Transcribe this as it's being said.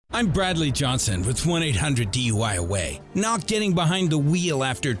I'm Bradley Johnson with 1-800-DUI-AWAY. Not getting behind the wheel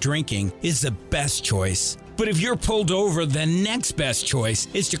after drinking is the best choice. But if you're pulled over, the next best choice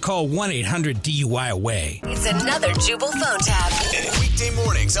is to call 1-800-DUI-AWAY. It's another Jubal phone tab. Weekday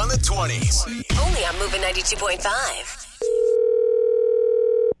mornings on the 20s. Only on Moving 92.5.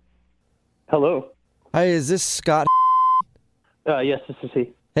 Hello. Hi, is this Scott? Yes, this is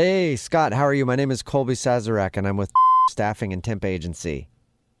he. Hey, Scott, how are you? My name is Colby Sazarek, and I'm with Staffing and Temp Agency.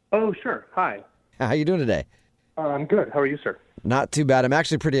 Oh, sure. Hi. How you doing today? I'm good. How are you, sir? Not too bad. I'm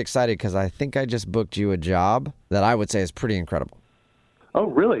actually pretty excited because I think I just booked you a job that I would say is pretty incredible. Oh,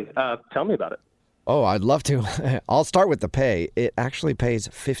 really? Tell me about it. Oh, I'd love to. I'll start with the pay. It actually pays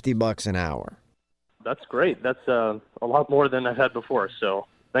 $50 an hour. That's great. That's a lot more than I've had before, so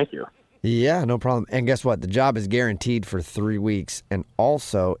thank you. Yeah, no problem. And guess what? The job is guaranteed for 3 weeks, and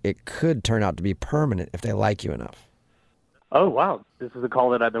also it could turn out to be permanent if they like you enough. Oh, wow. This is the call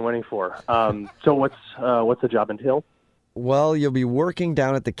that I've been waiting for. So what's the job entail? Well, you'll be working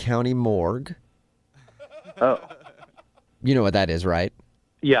down at the county morgue. Oh. You know what that is, right?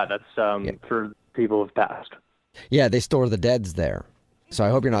 Yeah, that's for people who've passed. Yeah, they store the deads there. So I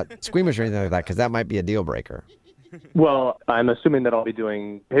hope you're not squeamish or anything like that, because that might be a deal breaker. Well, I'm assuming that I'll be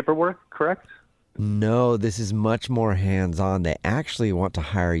doing paperwork, correct? No, this is much more hands-on. They actually want to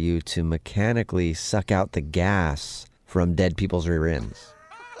hire you to mechanically suck out the gas from dead people's rear ends.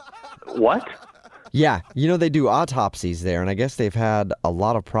 What? Yeah, you know, they do autopsies there, and I guess they've had a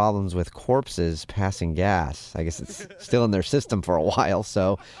lot of problems with corpses passing gas. I guess it's still in their system for a while,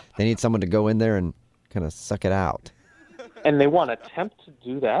 so they need someone to go in there and kind of suck it out. And they want a temp to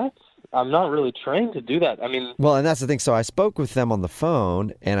do that? I'm not really trained to do that. I mean... Well, and that's the thing. So I spoke with them on the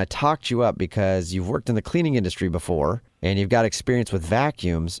phone, and I talked you up because you've worked in the cleaning industry before, and you've got experience with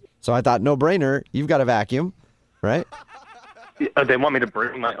vacuums. So I thought, no brainer, you've got a vacuum, right? They want me to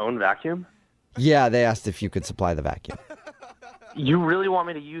bring my own vacuum? Yeah, they asked if you could supply the vacuum. You really want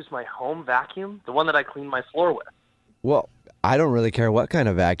me to use my home vacuum? The one that I clean my floor with? Well, I don't really care what kind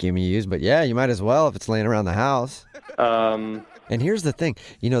of vacuum you use, but yeah, you might as well if it's laying around the house. And here's the thing.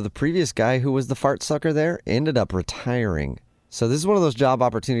 You know, the previous guy who was the fart sucker there ended up retiring. So this is one of those job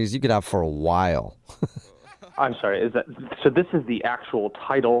opportunities you could have for a while. I'm sorry. So this is the actual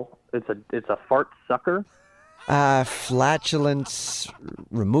title? It's a fart sucker? Flatulence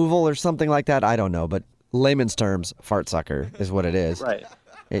removal or something like that. I don't know, but layman's terms, fart sucker is what it is. Right.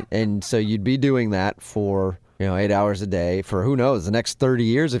 And so you'd be doing that for, 8 hours a day for, who knows, the next 30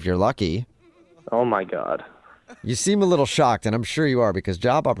 years if you're lucky. Oh, my God. You seem a little shocked, and I'm sure you are, because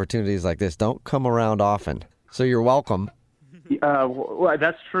job opportunities like this don't come around often. So you're welcome. Well,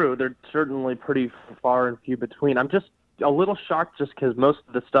 that's true. They're certainly pretty far and few between. I'm just a little shocked just because most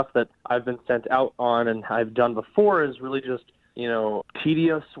of the stuff that I've been sent out on and I've done before is really just,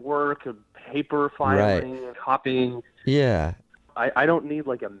 tedious work, paper filing, copying. Yeah. I don't need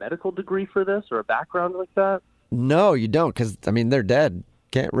like a medical degree for this or a background like that. No, you don't, because, they're dead.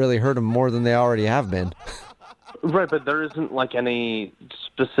 Can't really hurt them more than they already have been. Right, but there isn't like any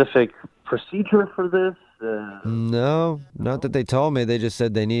specific procedure for this? No, not that they told me. They just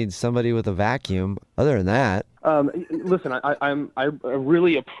said they need somebody with a vacuum. Other than that... Listen, I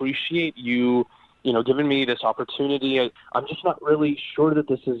really appreciate you, giving me this opportunity. I'm just not really sure that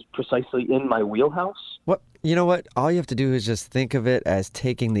this is precisely in my wheelhouse. What? You know what? All you have to do is just think of it as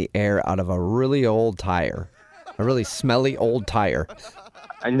taking the air out of a really old tire. A really smelly old tire.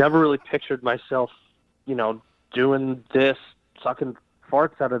 I never really pictured myself, doing this, sucking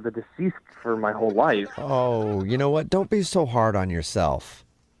farts out of the deceased for my whole life. Oh, you know what? Don't be so hard on yourself.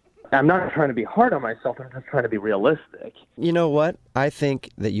 I'm not trying to be hard on myself. I'm just trying to be realistic. You know what? I think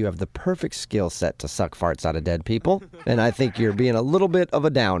that you have the perfect skill set to suck farts out of dead people, and I think you're being a little bit of a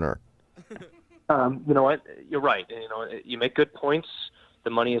downer. You know what? You're right. You make good points.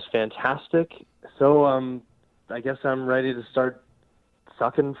 The money is fantastic. So, I guess I'm ready to start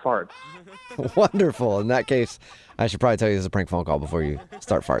sucking farts. Wonderful. In that case, I should probably tell you this is a prank phone call before you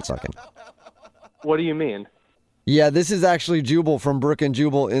start fart sucking. What do you mean? Yeah, this is actually Jubal from Brook and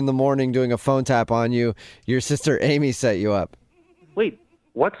Jubal in the morning doing a phone tap on you. Your sister Amy set you up. Wait,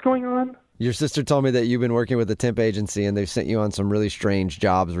 what's going on? Your sister told me that you've been working with a temp agency and they've sent you on some really strange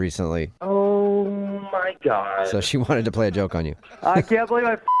jobs recently. Oh my God. So she wanted to play a joke on you. I can't believe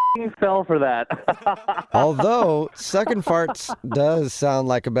I fell for that. Although, sucking farts does sound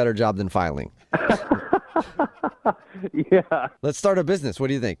like a better job than filing. Yeah. Let's start a business. What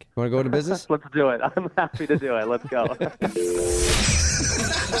do you think? You want to go into business? Let's do it. I'm happy to do it. Let's go.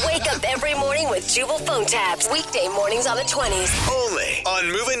 Wake up every morning with Jubal phone tabs. Weekday mornings on the 20s. Only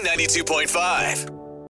on Moving 92.5.